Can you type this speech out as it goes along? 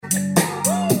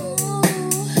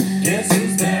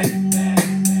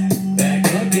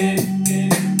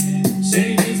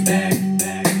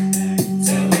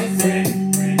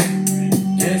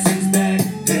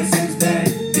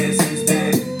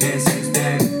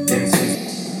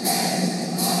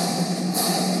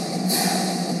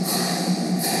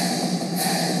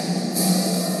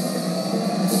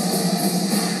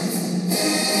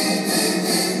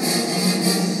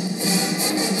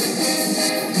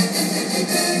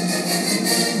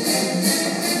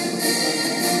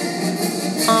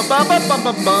Go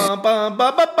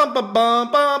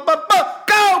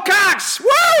Cox!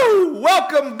 Woo!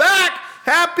 Welcome back.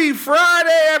 Happy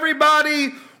Friday,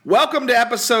 everybody. Welcome to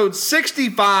episode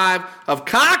 65 of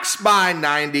Cox by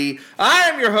 90. I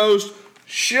am your host.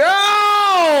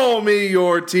 Show me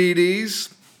your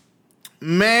TDs.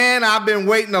 Man, I've been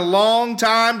waiting a long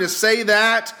time to say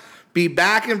that. Be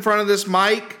back in front of this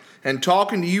mic and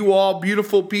talking to you all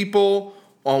beautiful people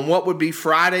on what would be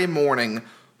Friday morning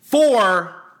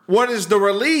for what is the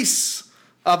release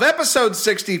of episode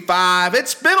 65.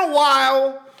 It's been a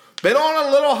while, been on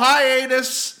a little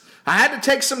hiatus. I had to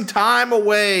take some time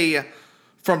away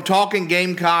from talking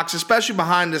Gamecocks, especially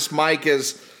behind this mic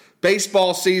as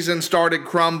baseball season started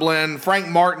crumbling. Frank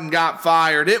Martin got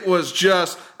fired. It was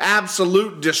just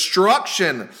absolute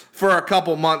destruction for a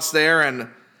couple months there, and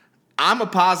I'm a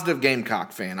positive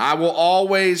Gamecock fan. I will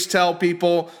always tell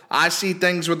people I see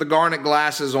things with the garnet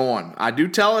glasses on. I do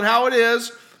tell it how it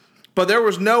is, but there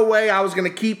was no way I was going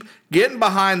to keep getting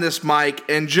behind this mic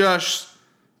and just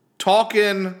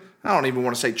talking, I don't even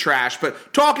want to say trash,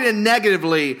 but talking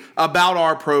negatively about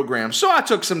our program. So I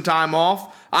took some time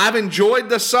off. I've enjoyed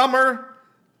the summer,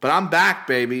 but I'm back,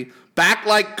 baby. Back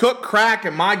like Cook Crack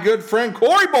and my good friend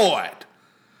Corey Boyd.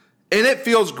 And it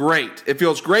feels great. It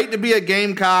feels great to be a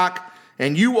Gamecock.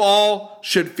 And you all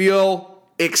should feel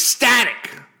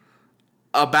ecstatic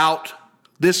about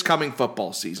this coming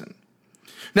football season.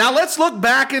 Now let's look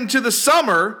back into the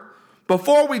summer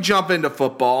before we jump into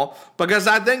football, because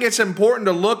I think it's important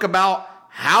to look about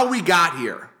how we got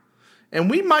here. And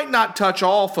we might not touch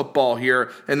all football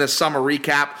here in the summer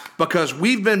recap because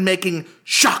we've been making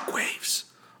shockwaves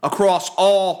across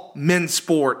all men's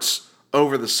sports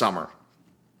over the summer.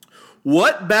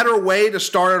 What better way to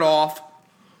start it off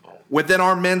within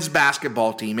our men's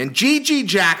basketball team? And G.G.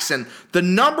 Jackson, the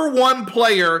number one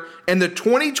player in the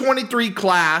 2023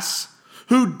 class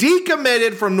who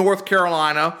decommitted from North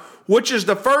Carolina, which is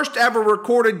the first ever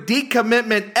recorded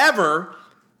decommitment ever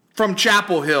from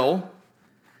Chapel Hill,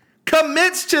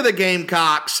 commits to the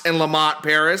Gamecocks in Lamont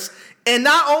Paris. And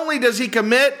not only does he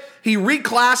commit, he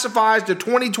reclassifies to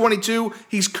 2022.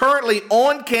 He's currently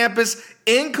on campus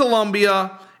in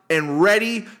Columbia and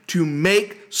ready to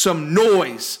make some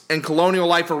noise in Colonial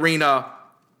Life Arena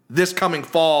this coming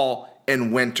fall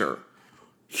and winter.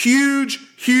 Huge,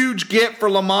 huge get for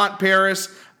Lamont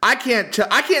Paris. I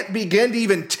can't begin to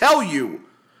even tell you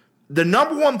the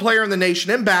number one player in the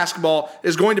nation in basketball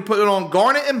is going to put it on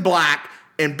garnet and black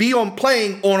and be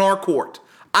playing on our court.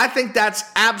 I think that's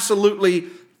absolutely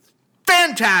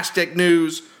fantastic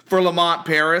news for Lamont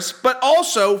Paris, but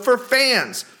also for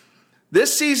fans.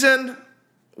 This season,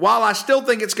 while I still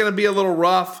think it's going to be a little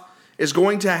rough, is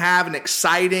going to have an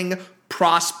exciting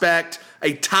prospect,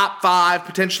 a top 5,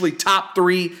 potentially top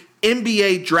 3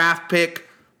 NBA draft pick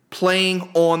playing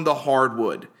on the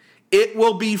hardwood. It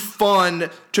will be fun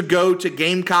to go to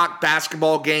Gamecock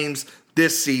basketball games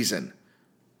this season.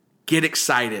 Get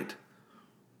excited.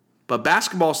 But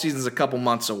basketball season's a couple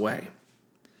months away.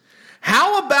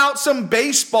 How about some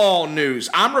baseball news?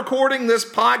 I'm recording this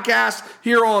podcast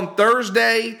here on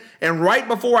Thursday, and right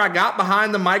before I got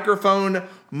behind the microphone,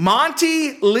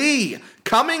 Monty Lee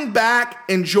coming back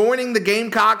and joining the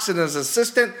Gamecocks as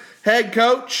assistant head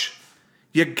coach.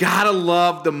 You gotta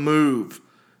love the move.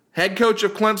 Head coach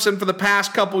of Clemson for the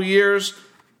past couple years.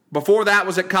 Before that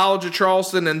was at College of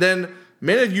Charleston, and then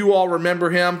many of you all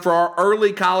remember him for our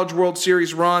early College World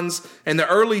Series runs in the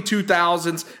early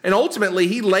 2000s, and ultimately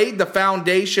he laid the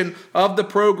foundation of the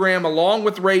program along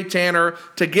with Ray Tanner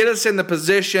to get us in the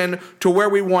position to where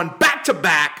we won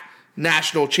back-to-back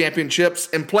national championships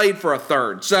and played for a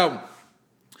third. So,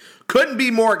 couldn't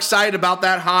be more excited about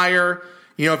that hire.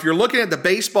 You know, if you're looking at the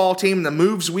baseball team, the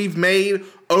moves we've made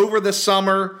over the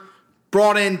summer,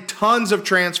 brought in tons of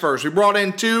transfers. We brought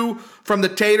in 2 from the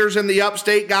Taters and the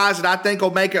Upstate guys that I think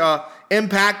will make an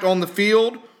impact on the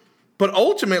field. But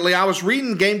ultimately, I was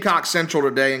reading Gamecock Central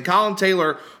today, and Colin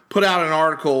Taylor put out an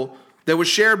article that was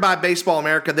shared by Baseball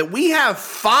America that we have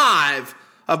 5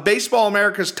 of Baseball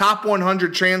America's top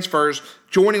 100 transfers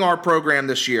joining our program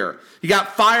this year. You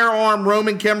got firearm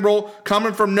Roman Kimbrell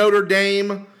coming from Notre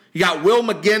Dame. You got Will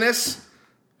McGinnis,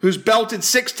 who's belted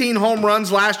 16 home runs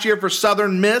last year for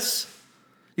Southern Miss.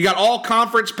 You got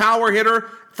all-conference power hitter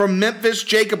from Memphis,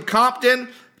 Jacob Compton,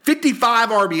 55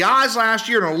 RBIs last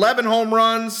year and 11 home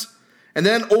runs. And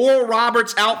then Oral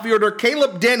Roberts outfielder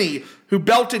Caleb Denny, who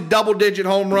belted double-digit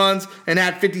home runs and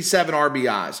had 57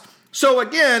 RBIs. So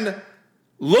again,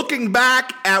 looking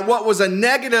back at what was a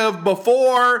negative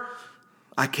before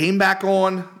I came back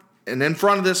on and in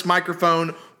front of this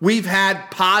microphone, we've had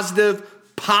positive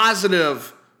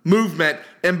movement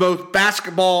in both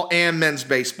basketball and men's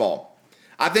baseball.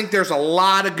 I think there's a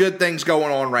lot of good things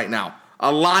going on right now.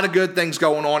 A lot of good things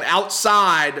going on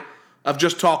outside of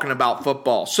just talking about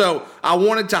football. So I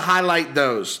wanted to highlight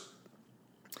those.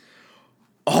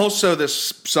 Also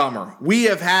this summer, we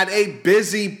have had a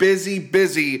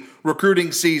busy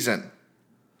recruiting season.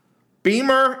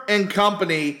 Beamer and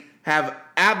company have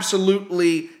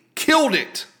absolutely killed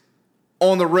it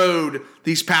on the road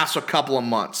these past couple of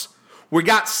months. We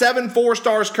got 7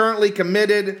 4-stars currently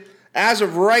committed. As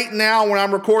of right now, when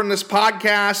I'm recording this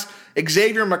podcast,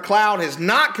 Xavier McLeod has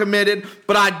not committed,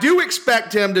 but I do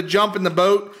expect him to jump in the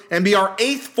boat and be our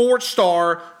 8th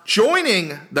 4-star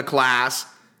joining the class.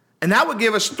 And that would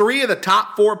give us 3 of the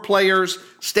top 4 players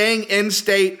staying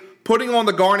in-state, putting on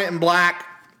the garnet and black,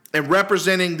 and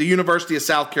representing the University of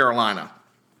South Carolina.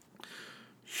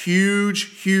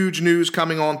 Huge news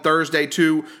coming on Thursday,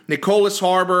 too. Nicholas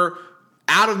Harbor,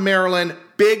 out of Maryland,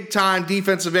 big-time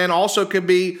defensive end. Also could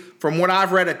be, from what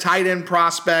I've read, a tight end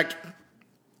prospect.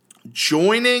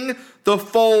 Joining the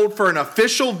fold for an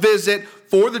official visit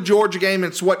for the Georgia game.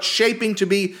 It's what's shaping to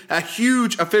be a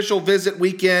huge official visit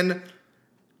weekend.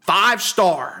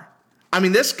 5-star. I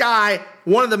mean, this guy,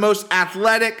 one of the most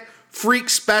athletic freak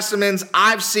specimens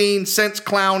I've seen since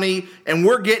Clowney, and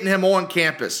we're getting him on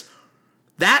campus.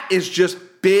 That is just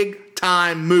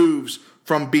big-time moves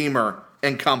from Beamer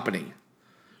and company.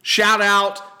 Shout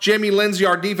out Jimmy Lindsay,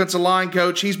 our defensive line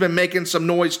coach. He's been making some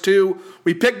noise too.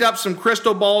 We picked up some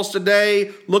crystal balls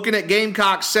today, looking at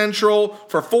Gamecock Central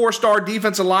for 4-star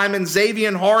defensive lineman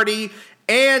Xavier Hardy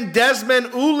and Desmond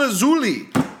Ulazuli.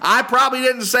 I probably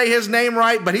didn't say his name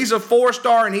right, but he's a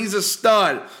 4-star and he's a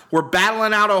stud. We're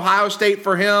battling out Ohio State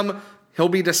for him. He'll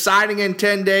be deciding in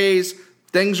 10 days.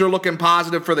 Things are looking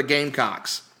positive for the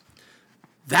Gamecocks.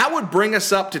 That would bring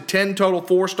us up to 10 total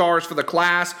 4-stars for the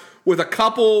class, with a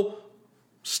couple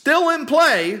still in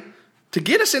play to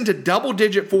get us into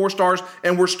double-digit 4-stars,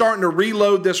 and we're starting to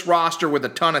reload this roster with a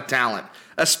ton of talent,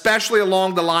 especially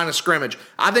along the line of scrimmage.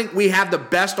 I think we have the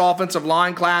best offensive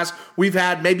line class we've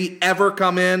had maybe ever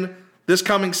come in this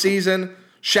coming season.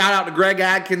 Shout out to Greg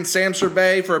Adkins, Sam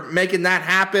Survey for making that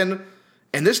happen.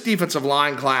 And this defensive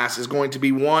line class is going to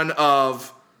be one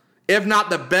of, if not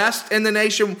the best in the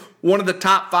nation, one of the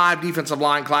top 5 defensive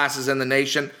line classes in the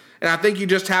nation. And I think you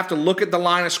just have to look at the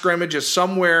line of scrimmage as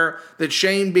somewhere that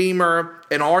Shane Beamer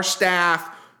and our staff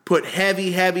put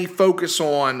heavy focus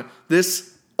on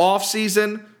this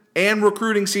offseason and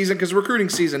recruiting season, because recruiting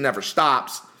season never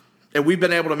stops. And we've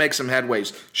been able to make some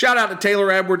headways. Shout out to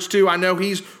Taylor Edwards, too. I know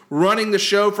he's running the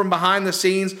show from behind the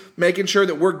scenes, making sure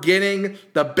that we're getting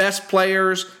the best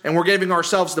players and we're giving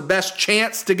ourselves the best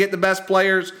chance to get the best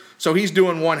players. So he's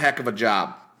doing one heck of a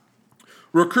job.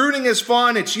 Recruiting is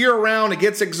fun. It's year-round. It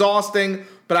gets exhausting.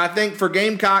 But I think for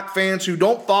Gamecock fans who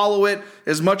don't follow it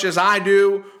as much as I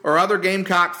do, or other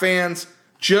Gamecock fans,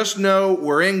 just know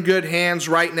we're in good hands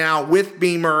right now with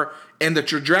Beamer and the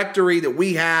trajectory that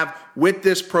we have with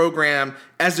this program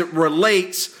as it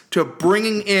relates to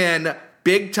bringing in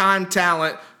big-time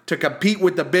talent to compete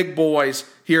with the big boys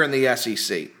here in the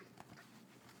SEC.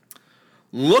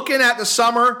 Looking at the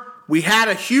summer, we had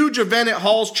a huge event at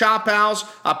Hall's Chop House.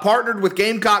 I partnered with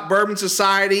Gamecock Bourbon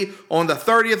Society on the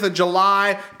 30th of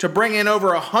July to bring in over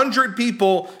 100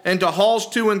 people into Halls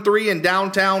 2 and 3 in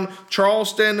downtown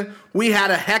Charleston. We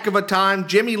had a heck of a time.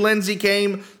 Jimmy Lindsay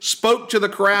came, spoke to the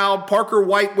crowd. Parker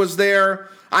White was there.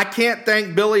 I can't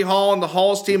thank Billy Hall and the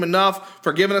Halls team enough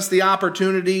for giving us the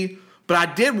opportunity. But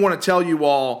I did want to tell you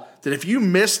all that if you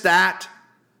missed that,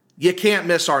 you can't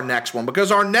miss our next one,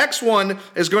 because our next one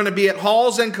is going to be at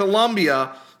Halls in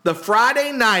Columbia the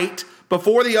Friday night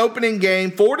before the opening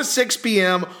game, 4 to 6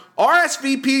 p.m.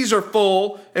 RSVPs are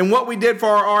full, and what we did for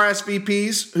our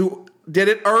RSVPs who did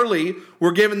it early,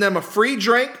 we're giving them a free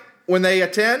drink when they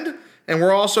attend, and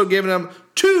we're also giving them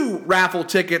 2 raffle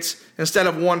tickets instead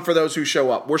of 1 for those who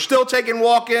show up. We're still taking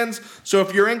walk-ins, so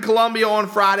if you're in Columbia on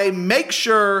Friday, make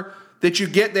sure that you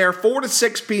get there 4 to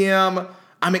 6 p.m.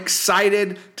 I'm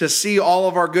excited to see all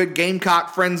of our good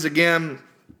Gamecock friends again,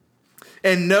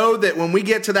 and know that when we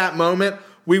get to that moment,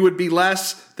 we would be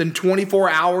less than 24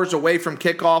 hours away from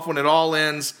kickoff when it all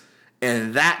ends,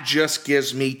 and that just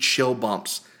gives me chill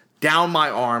bumps down my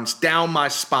arms, down my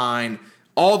spine,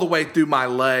 all the way through my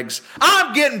legs.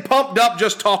 I'm getting pumped up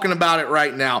just talking about it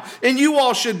right now, and you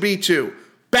all should be too.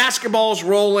 Basketball's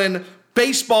rolling,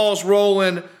 baseball's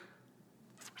rolling,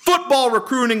 football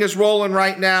recruiting is rolling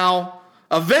right now.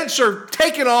 Events are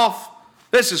taking off.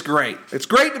 This is great. It's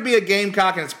great to be a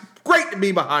Gamecock, and it's great to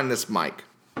be behind this mic.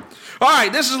 All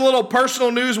right, this is a little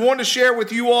personal news I wanted to share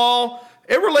with you all.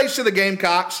 It relates to the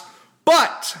Gamecocks,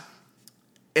 but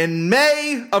In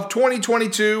May of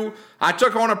 2022, I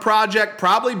took on a project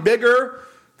probably bigger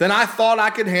than I thought I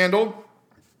could handle.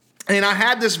 And I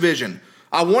had this vision.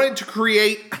 I wanted to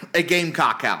create a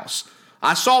Gamecock house.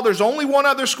 I saw there's only one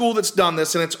other school that's done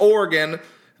this, and it's Oregon.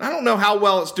 I don't know how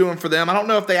well it's doing for them. I don't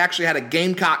know if they actually had a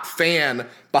Gamecock fan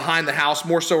behind the house,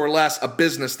 more so or less a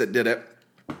business that did it.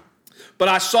 But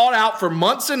I sought out for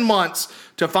months and months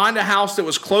to find a house that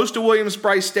was close to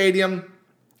Williams-Brice Stadium,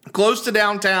 close to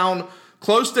downtown,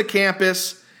 close to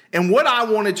campus. And what I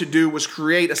wanted to do was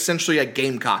create essentially a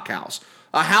Gamecock house.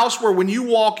 A house where when you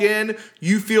walk in,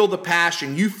 you feel the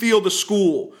passion, you feel the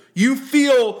school, you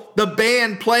feel the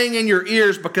band playing in your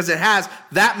ears because it has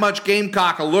that much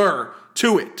Gamecock allure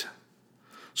to it.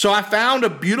 So I found a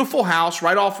beautiful house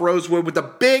right off Rosewood with a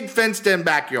big fenced-in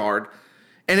backyard.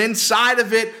 And inside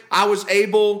of it, I was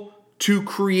able to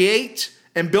create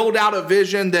and build out a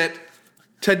vision that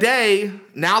today,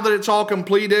 now that it's all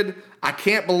completed, I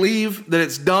can't believe that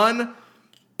it's done,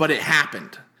 but it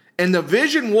happened. And the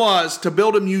vision was to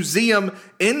build a museum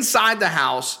inside the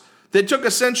house that took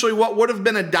essentially what would have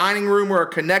been a dining room or a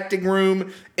connecting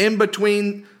room in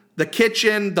between the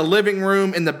kitchen, the living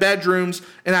room, and the bedrooms,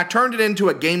 and I turned it into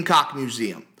a Gamecock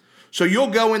museum. So you'll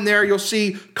go in there, you'll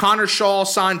see Connor Shaw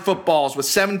signed footballs with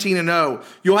 17-0.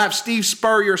 You'll have Steve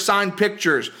Spurrier signed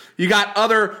pictures. You got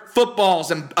other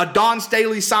footballs and a Don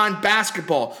Staley signed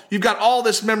basketball. You've got all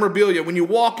this memorabilia. When you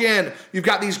walk in, you've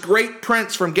got these great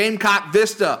prints from Gamecock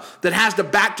Vista that has the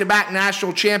back-to-back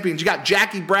national champions. You got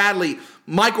Jackie Bradley,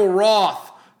 Michael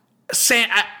Roth,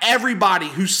 everybody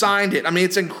who signed it. I mean,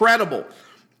 it's incredible.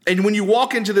 And when you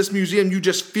walk into this museum, you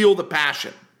just feel the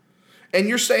passion. And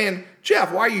you're saying,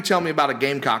 Jeff, why are you telling me about a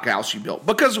Gamecock house you built?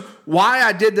 Because why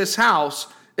I did this house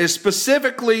is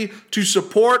specifically to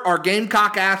support our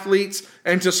Gamecock athletes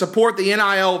and to support the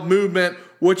NIL movement,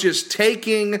 which is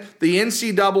taking the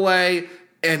NCAA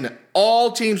and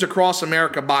all teams across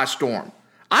America by storm.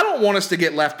 I don't want us to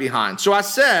get left behind. So I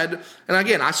said, and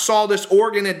again, I saw this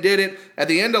Oregon that did it at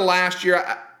the end of last year.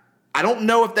 I don't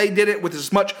know if they did it with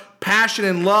as much passion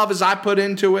and love as I put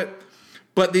into it,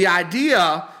 but the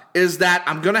idea is that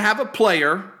I'm going to have a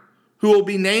player who will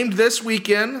be named this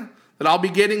weekend that I'll be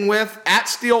getting with at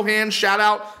Steel Hands. Shout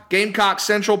out Gamecock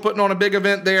Central putting on a big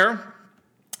event there.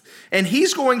 And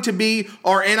he's going to be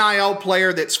our NIL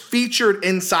player that's featured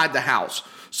inside the house.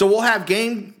 So we'll have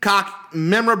Gamecock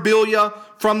memorabilia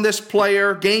from this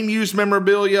player, game-used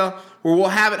memorabilia, where we'll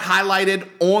have it highlighted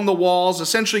on the walls,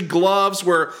 essentially gloves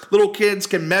where little kids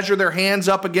can measure their hands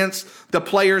up against the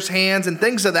player's hands and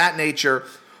things of that nature.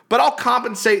 But I'll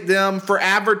compensate them for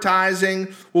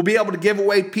advertising. We'll be able to give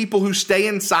away people who stay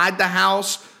inside the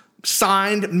house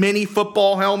signed mini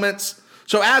football helmets.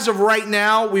 So as of right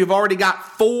now, we've already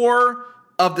got 4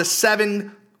 of the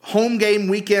 7 home game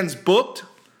weekends booked.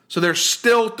 So there's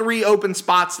still 3 open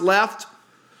spots left.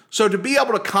 So to be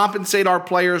able to compensate our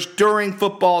players during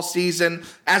football season,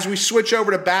 as we switch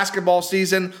over to basketball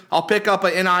season, I'll pick up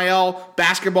an NIL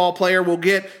basketball player. We'll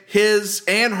get his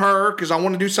and her, because I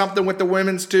want to do something with the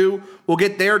women's too. We'll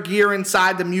get their gear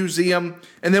inside the museum,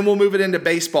 and then we'll move it into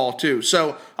baseball too.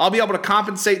 So I'll be able to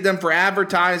compensate them for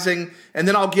advertising, and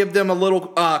then I'll give them a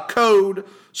little code.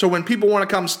 So when people want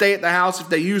to come stay at the house, if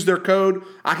they use their code,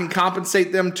 I can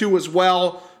compensate them too as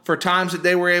well for times that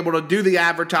they were able to do the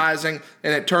advertising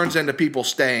and it turns into people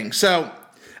staying. So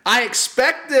I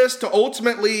expect this to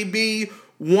ultimately be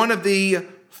one of the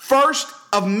first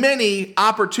of many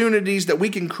opportunities that we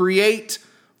can create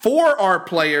for our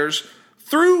players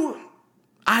through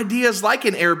ideas like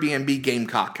an Airbnb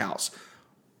Gamecock house.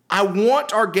 I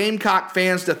want our Gamecock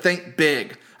fans to think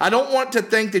big. I don't want to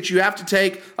think that you have to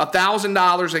take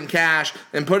 $1,000 in cash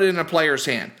and put it in a player's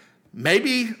hand.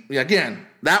 Maybe, again,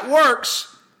 that works.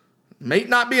 May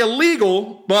not be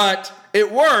illegal, but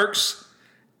it works.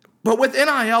 But with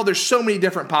NIL, there's so many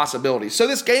different possibilities. So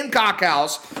this Gamecock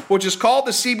house, which is called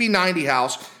the CB90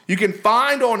 house, you can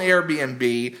find on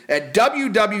Airbnb at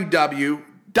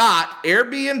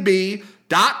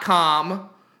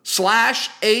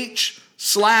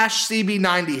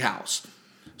www.airbnb.com/h/CB90 house.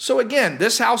 So again,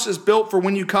 this house is built for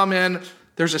when you come in.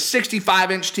 There's a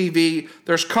 65-inch TV.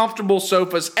 There's comfortable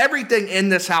sofas. Everything in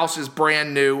this house is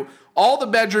brand new. All the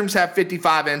bedrooms have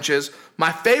 55 inches.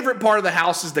 My favorite part of the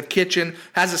house is the kitchen.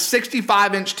 Has a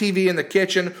 65-inch TV in the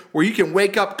kitchen where you can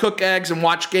wake up, cook eggs, and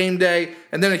watch game day.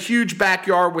 And then a huge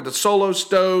backyard with a solo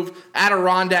stove,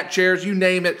 Adirondack chairs, you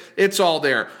name it, it's all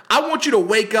there. I want you to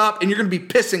wake up and you're going to be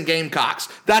pissing Gamecocks.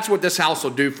 That's what this house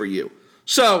will do for you.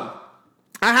 So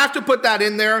I have to put that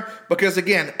in there because,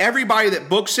 again, everybody that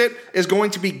books it is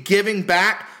going to be giving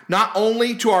back not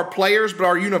only to our players, but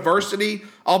our university.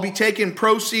 I'll be taking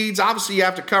proceeds. Obviously, you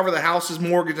have to cover the house's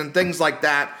mortgage and things like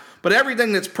that. But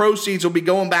everything that's proceeds will be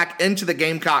going back into the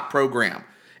Gamecock program.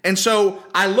 And so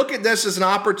I look at this as an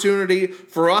opportunity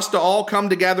for us to all come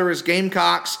together as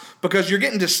Gamecocks, because you're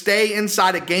getting to stay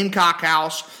inside a Gamecock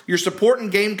house. You're supporting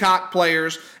Gamecock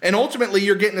players, and ultimately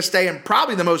you're getting to stay in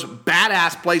probably the most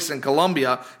badass place in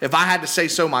Columbia, if I had to say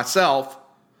so myself.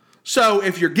 So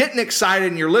if you're getting excited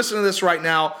and you're listening to this right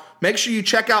now, make sure you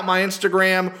check out my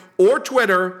Instagram or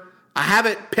Twitter. I have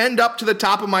it pinned up to the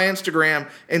top of my Instagram,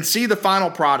 and see the final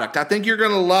product. I think you're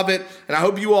going to love it, and I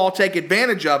hope you all take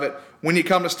advantage of it when you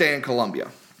come to stay in Columbia.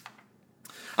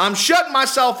 I'm shutting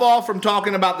myself off from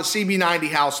talking about the CB90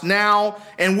 house now,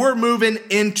 and we're moving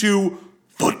into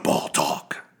football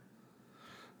talk.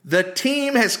 The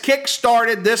team has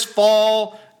kick-started this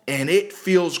fall, and it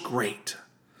feels great.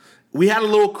 We had a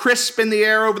little crisp in the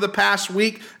air over the past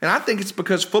week, and I think it's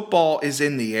because football is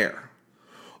in the air.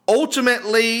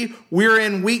 Ultimately, we're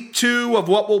in week 2 of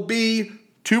what will be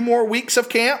 2 more weeks of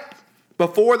camp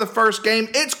before the first game.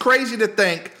 It's crazy to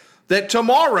think that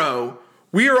tomorrow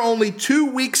we are only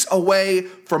 2 weeks away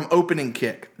from opening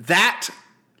kick. That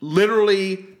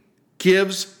literally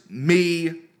gives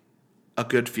me a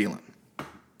good feeling.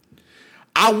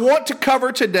 I want to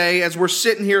cover today, as we're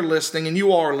sitting here listening, and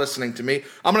you all are listening to me,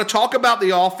 I'm going to talk about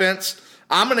the offense.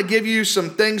 I'm going to give you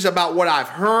some things about what I've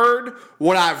heard,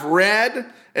 what I've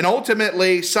read, and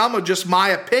ultimately some of just my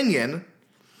opinion.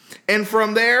 And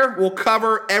from there, we'll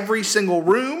cover every single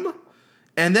room.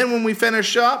 And then when we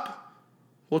finish up,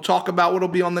 we'll talk about what will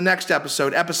be on the next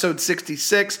episode, episode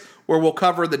 66, where we'll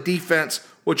cover the defense,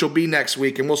 which will be next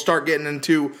week. And we'll start getting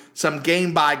into some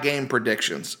game-by-game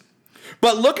predictions.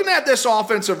 But looking at this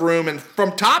offensive room, and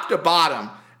from top to bottom,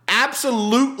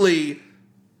 absolutely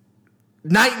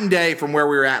night and day from where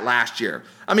we were at last year.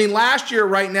 I mean, last year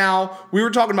right now, we were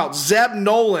talking about Zeb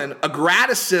Nolan, a grad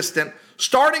assistant,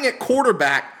 starting at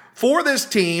quarterback for this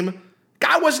team.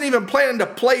 Guy wasn't even planning to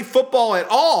play football at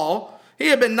all. He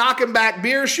had been knocking back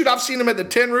beers. Shoot, I've seen him at the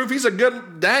Tin Roof. He's a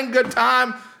dang good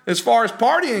time as far as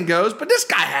partying goes. But this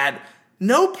guy had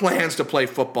no plans to play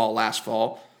football last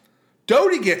fall.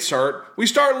 Doty gets hurt. We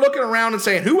start looking around and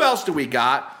saying, who else do we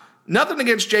got? Nothing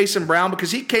against Jason Brown,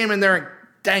 because he came in there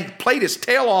and played his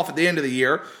tail off at the end of the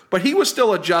year, but he was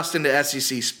still adjusting to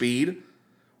SEC speed.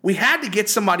 We had to get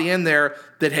somebody in there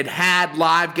that had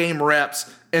live game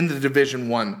reps in the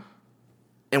Division I,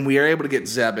 and we are able to get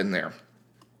Zeb in there.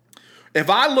 If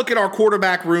I look at our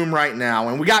quarterback room right now,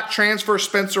 and we got transfer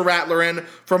Spencer Rattler in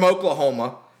from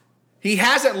Oklahoma, he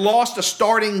hasn't lost a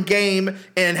starting game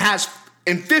and has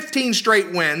in 15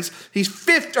 straight wins. He's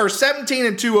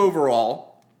 17-2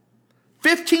 overall.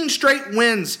 15 straight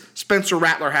wins Spencer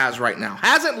Rattler has right now.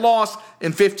 Hasn't lost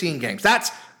in 15 games.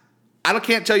 I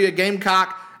can't tell you a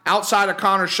Gamecock outside of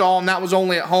Connor Shaw, and that was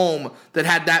only at home, that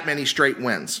had that many straight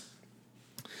wins.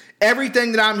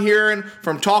 Everything that I'm hearing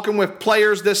from talking with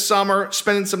players this summer,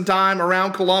 spending some time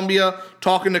around Columbia,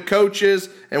 talking to coaches,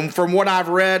 and from what I've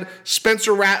read,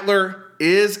 Spencer Rattler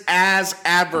is as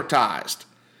advertised.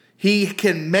 He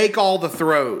can make all the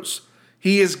throws.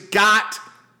 He has got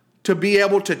to be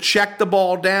able to check the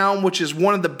ball down, which is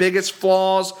one of the biggest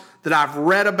flaws that I've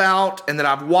read about and that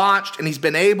I've watched, and he's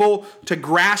been able to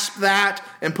grasp that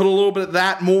and put a little bit of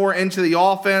that more into the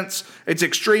offense. It's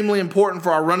extremely important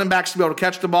for our running backs to be able to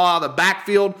catch the ball out of the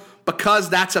backfield,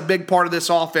 because that's a big part of this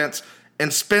offense,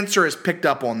 and Spencer has picked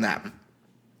up on that.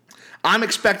 I'm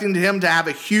expecting him to have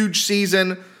a huge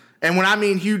season, and when I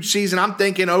mean huge season, I'm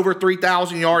thinking over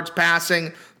 3,000 yards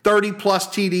passing, 30-plus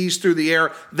TDs through the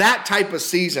air, that type of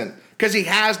season, because he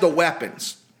has the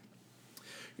weapons.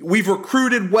 We've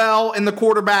recruited well in the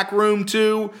quarterback room,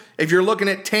 too. If you're looking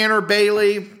at Tanner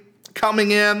Bailey coming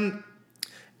in,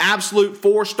 absolute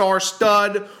 4-star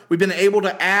stud. We've been able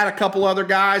to add a couple other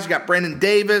guys. You got Brendan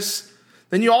Davis.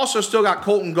 Then you also still got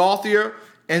Colton Gauthier.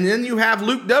 And then you have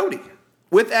Luke Doty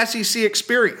with SEC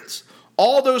experience.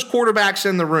 All those quarterbacks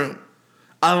in the room.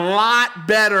 A lot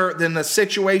better than the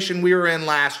situation we were in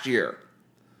last year.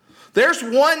 There's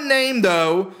one name,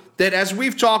 though, that as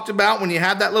we've talked about, when you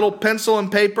have that little pencil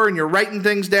and paper and you're writing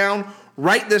things down,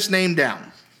 write this name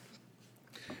down.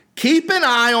 Keep an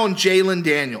eye on Jalen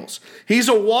Daniels. He's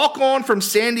a walk-on from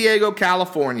San Diego,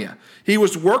 California. He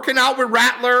was working out with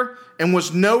Rattler and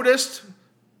was noticed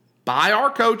by our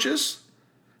coaches.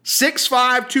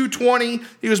 6'5", 220.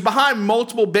 He was behind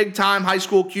multiple big-time high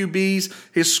school QBs.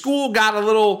 His school got a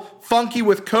little funky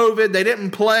with COVID. They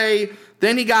didn't play.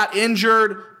 Then he got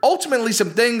injured. Ultimately,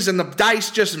 some things in the dice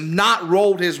just not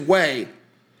rolled his way.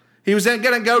 He was then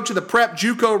going to go to the prep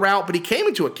JUCO route, but he came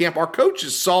into a camp. Our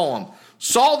coaches saw him.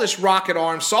 saw this rocket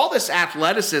arm, saw this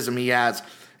athleticism he has,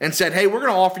 and said, hey, we're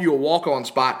going to offer you a walk-on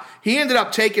spot. He ended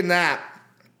up taking that.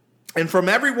 And from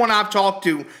everyone I've talked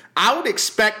to, I would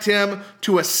expect him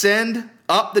to ascend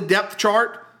up the depth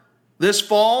chart this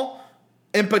fall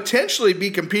and potentially be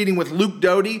competing with Luke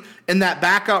Doty in that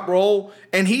backup role.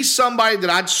 And he's somebody that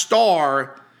I'd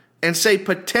star and say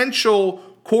potential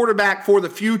quarterback for the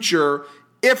future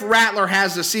if Rattler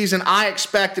has the season I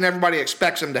expect and everybody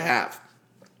expects him to have.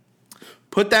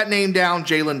 Put that name down,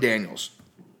 Jalen Daniels.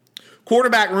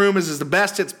 Quarterback room is the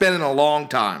best it's been in a long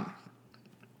time.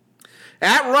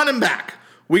 At running back,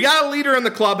 we got a leader in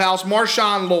the clubhouse,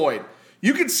 Marshawn Lloyd.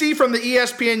 You can see from the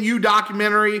ESPNU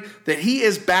documentary that he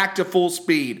is back to full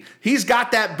speed. He's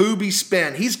got that booby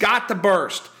spin. He's got the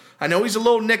burst. I know he's a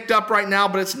little nicked up right now,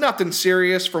 but it's nothing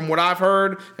serious from what I've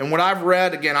heard and what I've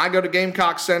read. Again, I go to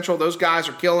Gamecock Central. Those guys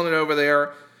are killing it over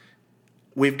there.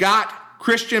 We've got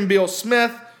Christian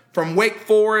Beal-Smith from Wake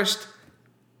Forest.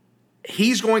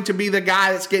 He's going to be the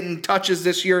guy that's getting touches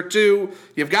this year too.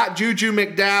 You've got Juju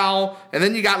McDowell, and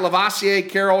then you got Lavassier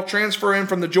Carroll transfer in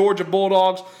from the Georgia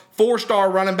Bulldogs. 4-star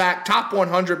running back, top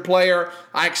 100 player.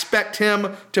 I expect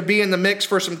him to be in the mix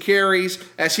for some carries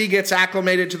as he gets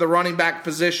acclimated to the running back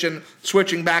position,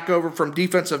 switching back over from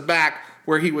defensive back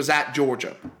where he was at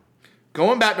Georgia.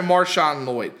 Going back to Marshawn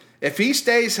Lloyd, if he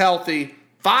stays healthy,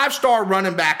 5-star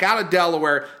running back out of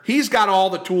Delaware, he's got all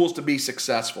the tools to be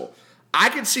successful. I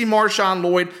could see Marshawn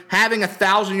Lloyd having a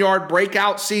 1,000-yard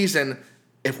breakout season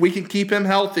if we can keep him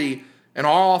healthy and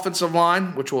our offensive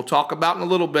line, which we'll talk about in a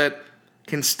little bit,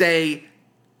 can stay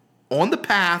on the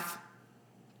path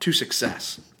to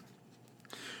success.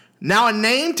 Now, a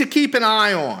name to keep an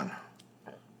eye on.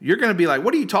 You're going to be like,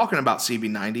 what are you talking about,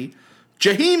 CB90?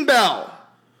 Jaheim Bell.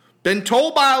 Been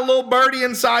told by a little birdie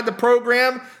inside the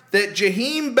program that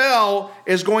Jaheim Bell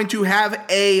is going to have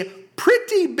a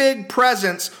pretty big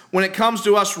presence when it comes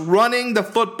to us running the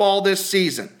football this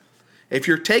season. If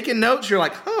you're taking notes, you're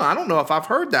like, I don't know if I've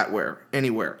heard that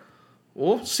anywhere.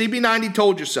 Well, CB90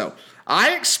 told you so.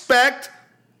 I expect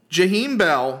Jaheim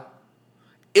Bell,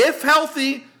 if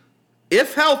healthy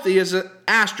is an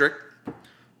asterisk,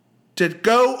 to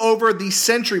go over the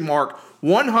century mark,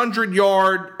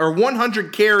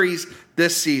 100 carries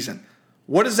this season.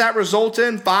 What does that result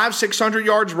in? 500-600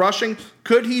 yards rushing?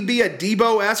 Could he be a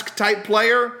Debo-esque type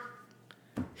player?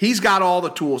 He's got all the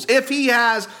tools. If he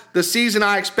has the season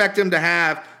I expect him to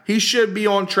have, he should be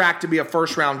on track to be a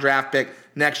first-round draft pick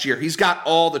next year. He's got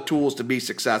all the tools to be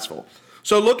successful.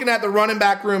 So looking at the running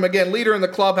back room, again, leader in the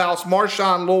clubhouse,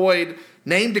 Marshawn Lloyd,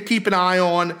 name to keep an eye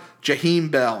on, Jaheim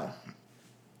Bell.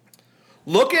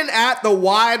 Looking at the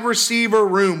wide receiver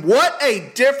room, what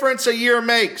a difference a year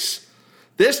makes.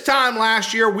 This time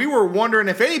last year, we were wondering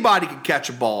if anybody could catch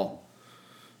a ball.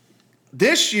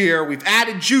 This year, we've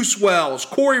added Juice Wells,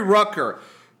 Corey Rucker,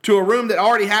 to a room that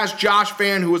already has Josh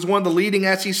Fan, who was one of the leading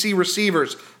SEC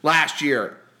receivers last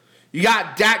year. You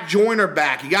got Dak Joyner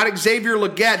back. You got Xavier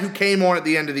Legette, who came on at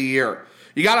the end of the year.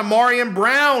 You got Amarian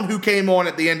Brown, who came on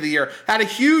at the end of the year. Had a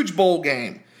huge bowl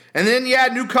game. And then you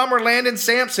had newcomer Landon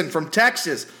Sampson from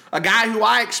Texas, a guy who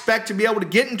I expect to be able to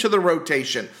get into the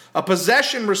rotation, a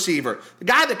possession receiver, the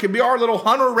guy that could be our little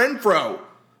Hunter Renfrow.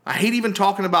 I hate even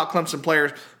talking about Clemson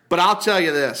players, but I'll tell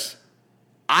you this.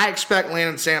 I expect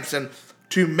Landon Sampson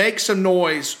to make some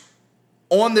noise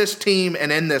on this team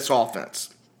and in this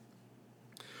offense.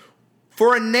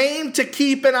 For a name to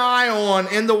keep an eye on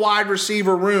in the wide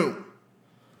receiver room,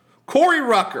 Corey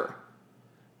Rucker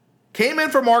came in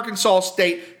from Arkansas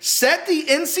State, set the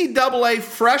NCAA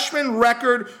freshman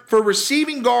record for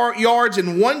receiving yards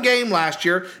in one game last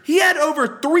year. He had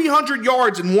over 300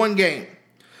 yards in one game.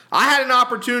 I had an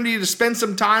opportunity to spend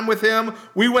some time with him.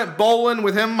 We went bowling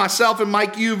with him, myself, and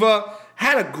Mike Uva.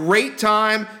 Had a great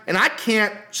time, and I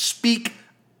can't speak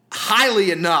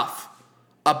highly enough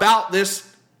about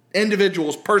this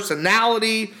individual's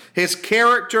personality, his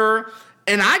character,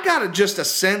 and I got just a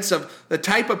sense of the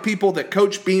type of people that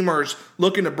Coach Beamer's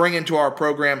looking to bring into our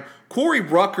program. Corey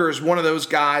Rucker is one of those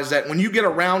guys that when you get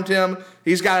around him,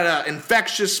 he's got an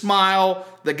infectious smile.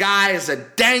 The guy is a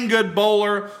dang good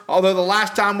bowler, although the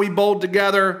last time we bowled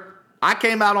together, I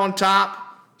came out on top.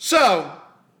 So,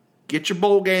 get your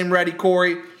bowl game ready,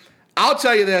 Corey. I'll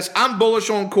tell you this, I'm bullish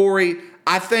on Corey.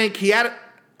 I think he had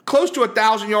close to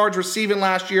 1,000 yards receiving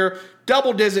last year,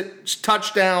 double-digit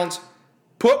touchdowns.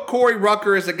 Put Corey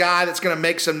Rucker as a guy that's going to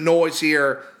make some noise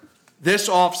here this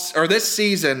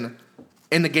season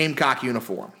in the Gamecock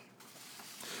uniform.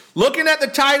 Looking at the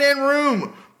tight end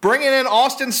room, bringing in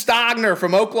Austin Stogner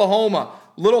from Oklahoma.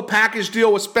 Little package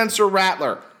deal with Spencer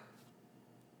Rattler.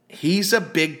 He's a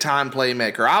big-time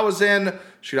playmaker. I was in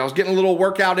Shoot, I was getting a little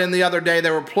workout in the other day.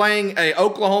 They were playing a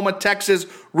Oklahoma-Texas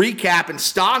recap, and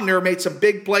Stogner made some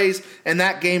big plays in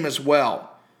that game as well.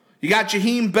 You got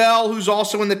Jaheim Bell, who's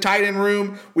also in the tight end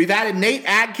room. We've added Nate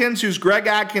Adkins, who's Greg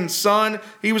Adkins' son.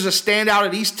 He was a standout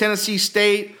at East Tennessee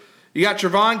State. You got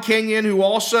Trevon Kenyon, who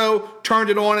also turned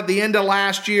it on at the end of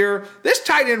last year. This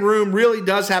tight end room really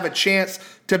does have a chance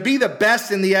to be the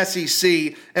best in the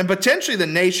SEC and potentially the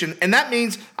nation, and that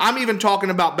means I'm even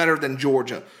talking about better than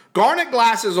Georgia. Garnet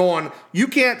glasses on, you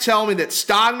can't tell me that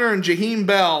Stogner and Jaheim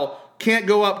Bell can't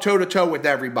go up toe-to-toe with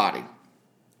everybody.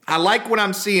 I like what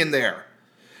I'm seeing there.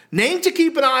 Name to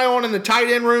keep an eye on in the tight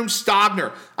end room,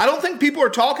 Stogner. I don't think people are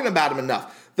talking about him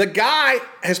enough. The guy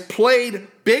has played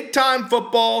big-time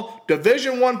football,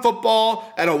 Division I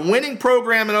football, at a winning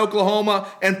program in Oklahoma,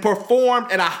 and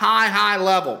performed at a high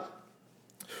level.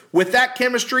 With that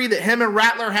chemistry that him and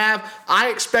Rattler have, I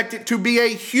expect it to be a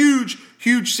huge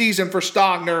season for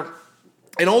Stogner,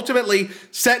 and ultimately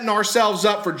setting ourselves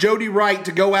up for Jody Wright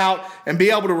to go out and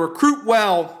be able to recruit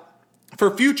well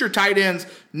for future tight ends,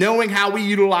 knowing how we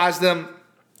utilize them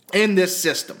in this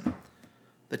system.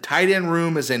 The tight end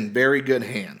room is in very good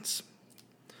hands.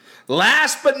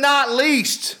 Last but not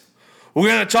least, we're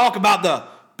going to talk about the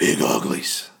big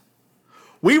uglies.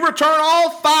 We return all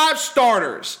 5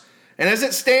 starters. And as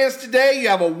it stands today, you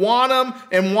have a Wonnum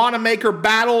and Wanamaker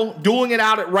battle, dueling it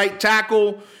out at right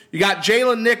tackle. You got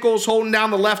Jalen Nichols holding down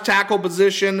the left tackle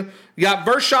position. You got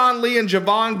Vershawn Lee and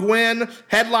Javon Gwynn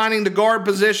headlining the guard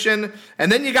position.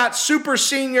 And then you got Super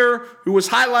Senior, who was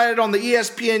highlighted on the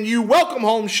ESPNU Welcome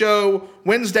Home show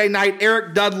Wednesday night,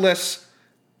 Eric Douglas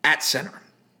at center.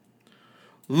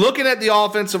 Looking at the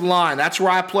offensive line, that's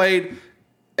where I played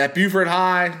at Buford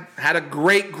High. Had a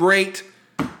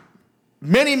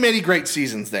many great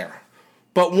seasons there.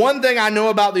 But one thing I know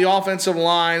about the offensive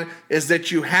line is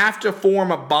that you have to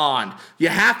form a bond. You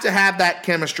have to have that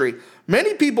chemistry.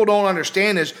 Many people don't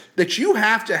understand is that you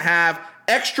have to have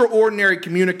extraordinary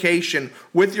communication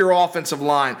with your offensive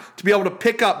line to be able to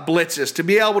pick up blitzes, to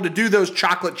be able to do those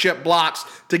chocolate chip blocks,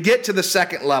 to get to the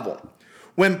second level.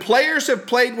 When players have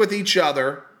played with each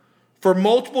other for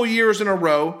multiple years in a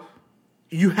row,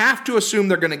 you have to assume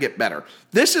they're going to get better.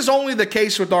 This is only the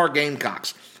case with our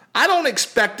Gamecocks. I don't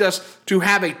expect us to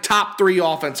have a top 3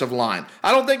 offensive line.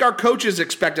 I don't think our coaches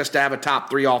expect us to have a top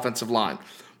 3 offensive line.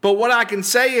 But what I can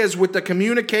say is with the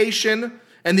communication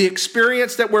and the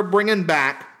experience that we're bringing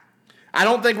back, I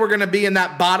don't think we're going to be in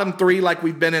that bottom 3 like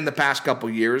we've been in the past couple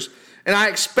years. And I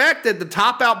expect that the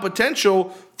top-out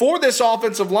potential for this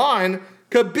offensive line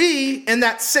could be in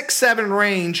that 6-7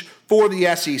 range for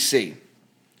the SEC.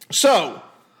 So,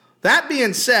 that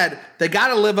being said, they got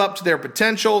to live up to their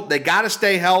potential. They got to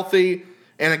stay healthy.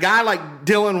 And a guy like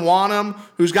Dylan Wonnum,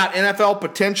 who's got NFL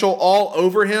potential all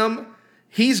over him,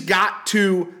 he's got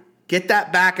to get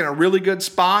that back in a really good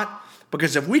spot.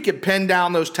 Because if we could pin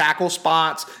down those tackle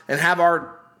spots and have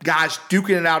our guys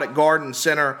duking it out at guard and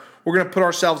center, we're going to put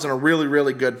ourselves in a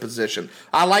really good position.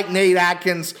 I like Nate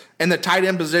Adkins in the tight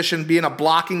end position, being a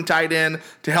blocking tight end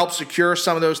to help secure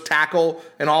some of those tackle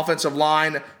and offensive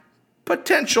line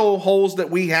potential holes that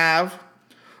we have.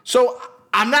 So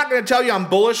I'm not going to tell you I'm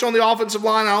bullish on the offensive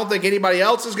line. I don't think anybody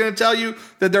else is going to tell you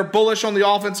that they're bullish on the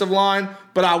offensive line.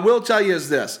 But I will tell you is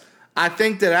this. I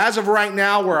think that as of right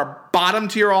now, we're a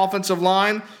bottom-tier offensive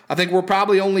line. I think we're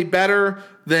probably only better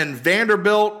than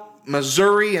Vanderbilt,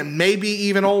 Missouri, and maybe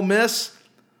even Ole Miss.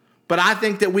 But I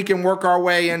think that we can work our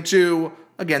way into,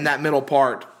 again, that middle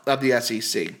part of the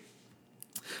SEC.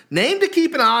 Name to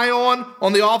keep an eye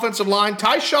on the offensive line,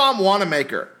 Tyshawn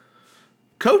Wanamaker.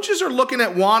 Coaches are looking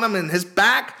at Wonnum and his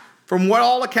back. From what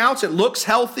all accounts, it looks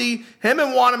healthy. Him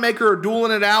and Wanamaker are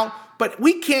dueling it out, but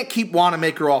we can't keep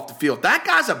Wanamaker off the field. That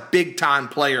guy's a big-time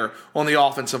player on the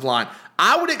offensive line.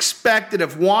 I would expect that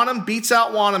if Wonnum beats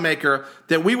out Wanamaker,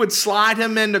 that we would slide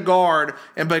him into guard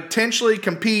and potentially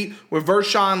compete with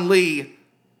Vershawn Lee.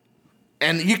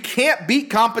 And you can't beat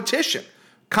competition.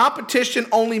 Competition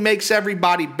only makes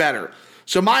everybody better.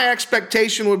 So my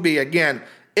expectation would be, again,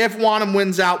 if Wonnum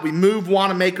wins out, we move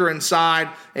Wanamaker inside,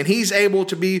 and he's able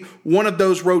to be one of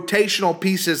those rotational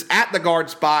pieces at the guard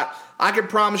spot. I can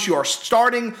promise you our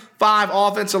starting 5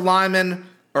 offensive linemen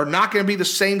are not going to be the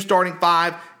same starting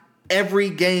 5 every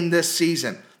game this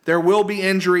season. There will be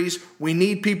injuries. We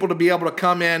need people to be able to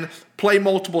come in, play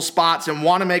multiple spots, and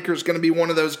Wanamaker is going to be one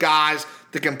of those guys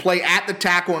that can play at the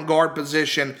tackle and guard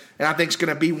position, and I think it's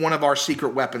going to be one of our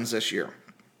secret weapons this year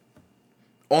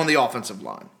on the offensive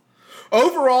line.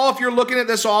 Overall, if you're looking at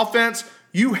this offense,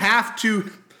 you have to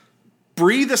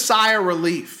breathe a sigh of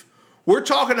relief. We're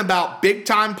talking about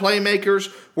big-time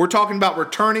playmakers. We're talking about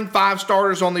returning 5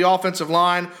 starters on the offensive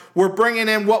line. We're bringing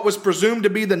in what was presumed to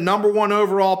be the number 1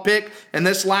 overall pick in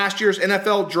this last year's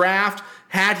NFL draft.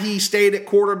 Had he stayed at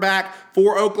quarterback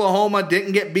for Oklahoma,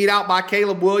 didn't get beat out by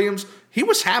Caleb Williams, he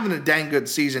was having a dang good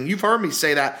season. You've heard me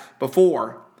say that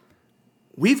before.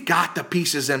 We've got the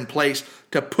pieces in place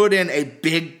to put in a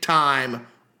big-time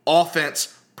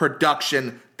offense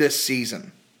production this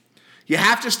season. You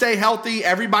have to stay healthy.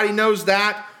 Everybody knows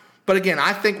that. But again,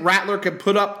 I think Rattler can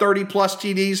put up 30-plus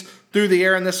TDs through the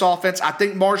air in this offense. I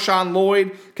think Marshawn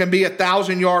Lloyd can be a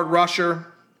 1,000-yard rusher.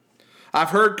 I've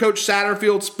heard Coach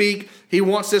Satterfield speak. He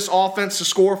wants this offense to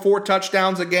score 4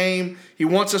 touchdowns a game. He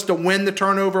wants us to win the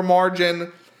turnover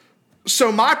margin.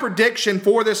 So my prediction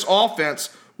for this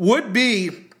offense would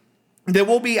be that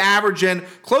we'll be averaging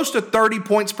close to 30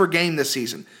 points per game this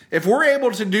season. If we're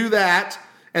able to do that,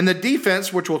 and the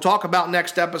defense, which we'll talk about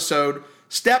next episode,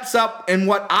 steps up in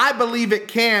what I believe it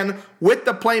can with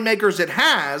the playmakers it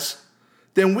has,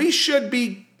 then we should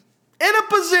be in a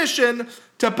position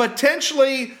to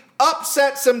potentially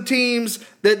upset some teams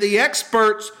that the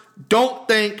experts don't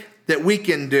think that we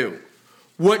can do,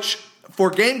 which for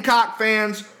Gamecock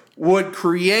fans would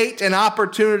create an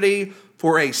opportunity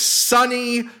for a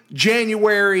sunny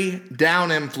January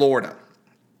down in Florida.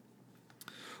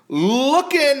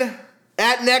 Looking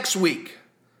at next week,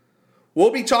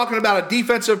 we'll be talking about a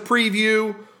defensive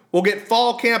preview. We'll get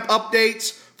fall camp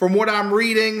updates from what I'm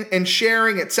reading and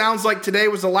sharing. It sounds like today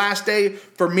was the last day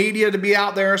for media to be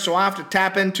out there, so I have to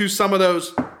tap into some of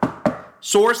those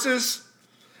sources.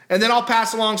 And then I'll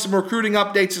pass along some recruiting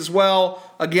updates as well.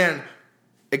 Again,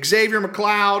 Xavier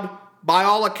McLeod, by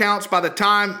all accounts, by the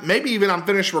time maybe even I'm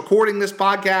finished recording this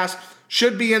podcast,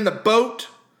 should be in the boat.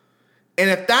 And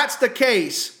if that's the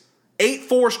case, 8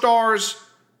 4-stars,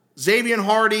 Xavier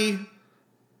Hardy,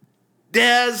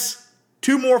 Dez,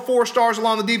 2 more 4-stars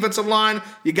along the defensive line.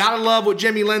 You got to love what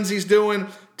Jimmy Lindsey's doing.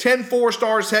 10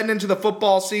 4-stars heading into the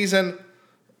football season.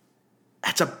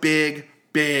 That's a big,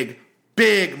 big,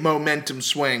 big momentum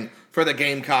swing for the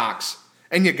Gamecocks.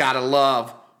 And you got to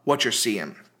love what you're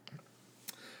seeing.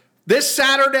 This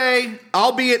Saturday,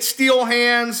 I'll be at Steel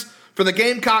Hands for the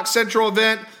Gamecock Central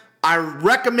event. I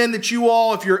recommend that you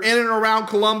all, if you're in and around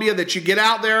Columbia, that you get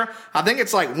out there. I think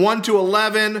it's like 1 to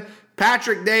 11.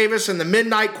 Patrick Davis and the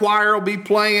Midnight Choir will be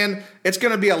playing. It's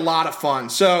going to be a lot of fun.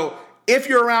 So if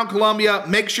you're around Columbia,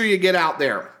 make sure you get out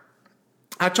there.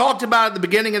 I talked about it at the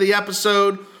beginning of the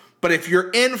episode, but if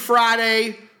you're in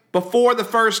Friday before the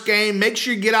first game, make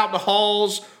sure you get out to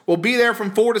Halls. We'll be there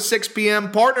from 4 to 6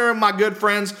 p.m., partnering with my good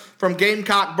friends from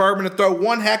Gamecock Bourbon to throw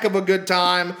one heck of a good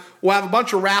time. We'll have a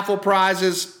bunch of raffle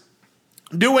prizes,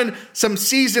 doing some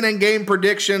season and game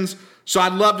predictions, so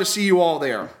I'd love to see you all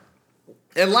there.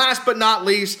 And last but not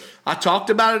least, I talked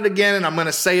about it again, and I'm going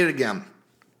to say it again.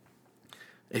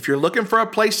 If you're looking for a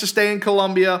place to stay in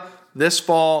Columbia this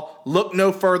fall, look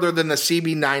no further than the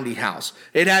CB90 house.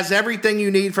 It has everything you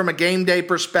need from a game day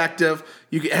perspective.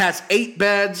 It has 8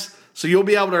 beds, so you'll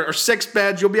be able to, or 6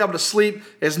 beds, you'll be able to sleep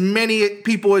as many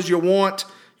people as you want.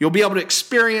 You'll be able to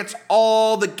experience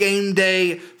all the game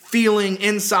day feeling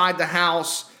inside the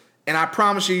house, and I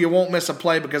promise you won't miss a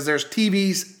play because there's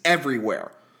TVs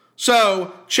everywhere.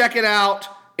 So check it out,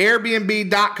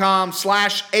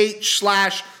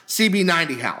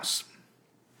 airbnb.com/h/CB90 house.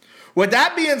 With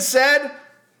that being said,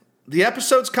 the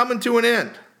episode's coming to an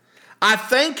end. I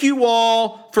thank you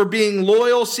all for being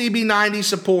loyal CB90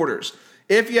 supporters.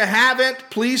 If you haven't,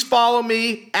 please follow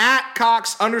me at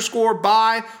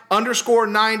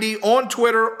Cox_by_90 on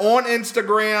Twitter, on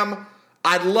Instagram.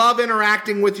 I'd love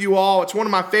interacting with you all. It's one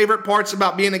of my favorite parts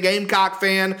about being a Gamecock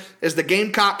fan is the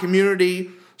Gamecock community.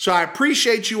 So I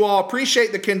appreciate you all,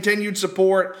 appreciate the continued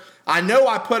support. I know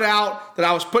I put out that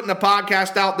I was putting a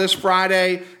podcast out this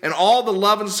Friday, and all the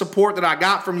love and support that I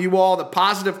got from you all, the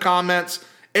positive comments,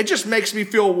 it just makes me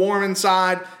feel warm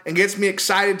inside and gets me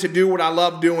excited to do what I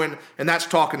love doing, and that's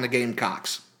talking the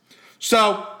Gamecocks.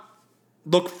 So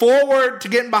look forward to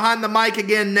getting behind the mic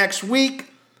again next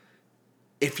week.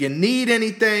 If you need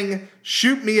anything,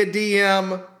 shoot me a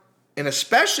DM. And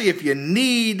especially if you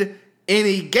need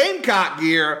any Gamecock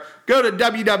gear, go to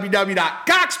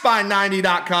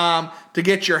www.coxby90.com to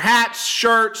get your hats,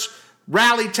 shirts,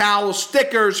 rally towels,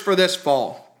 stickers for this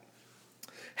fall.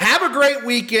 Have a great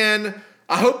weekend.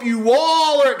 I hope you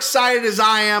all are excited as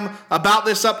I am about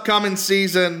this upcoming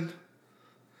season.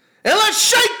 And let's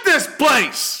shake this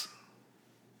place!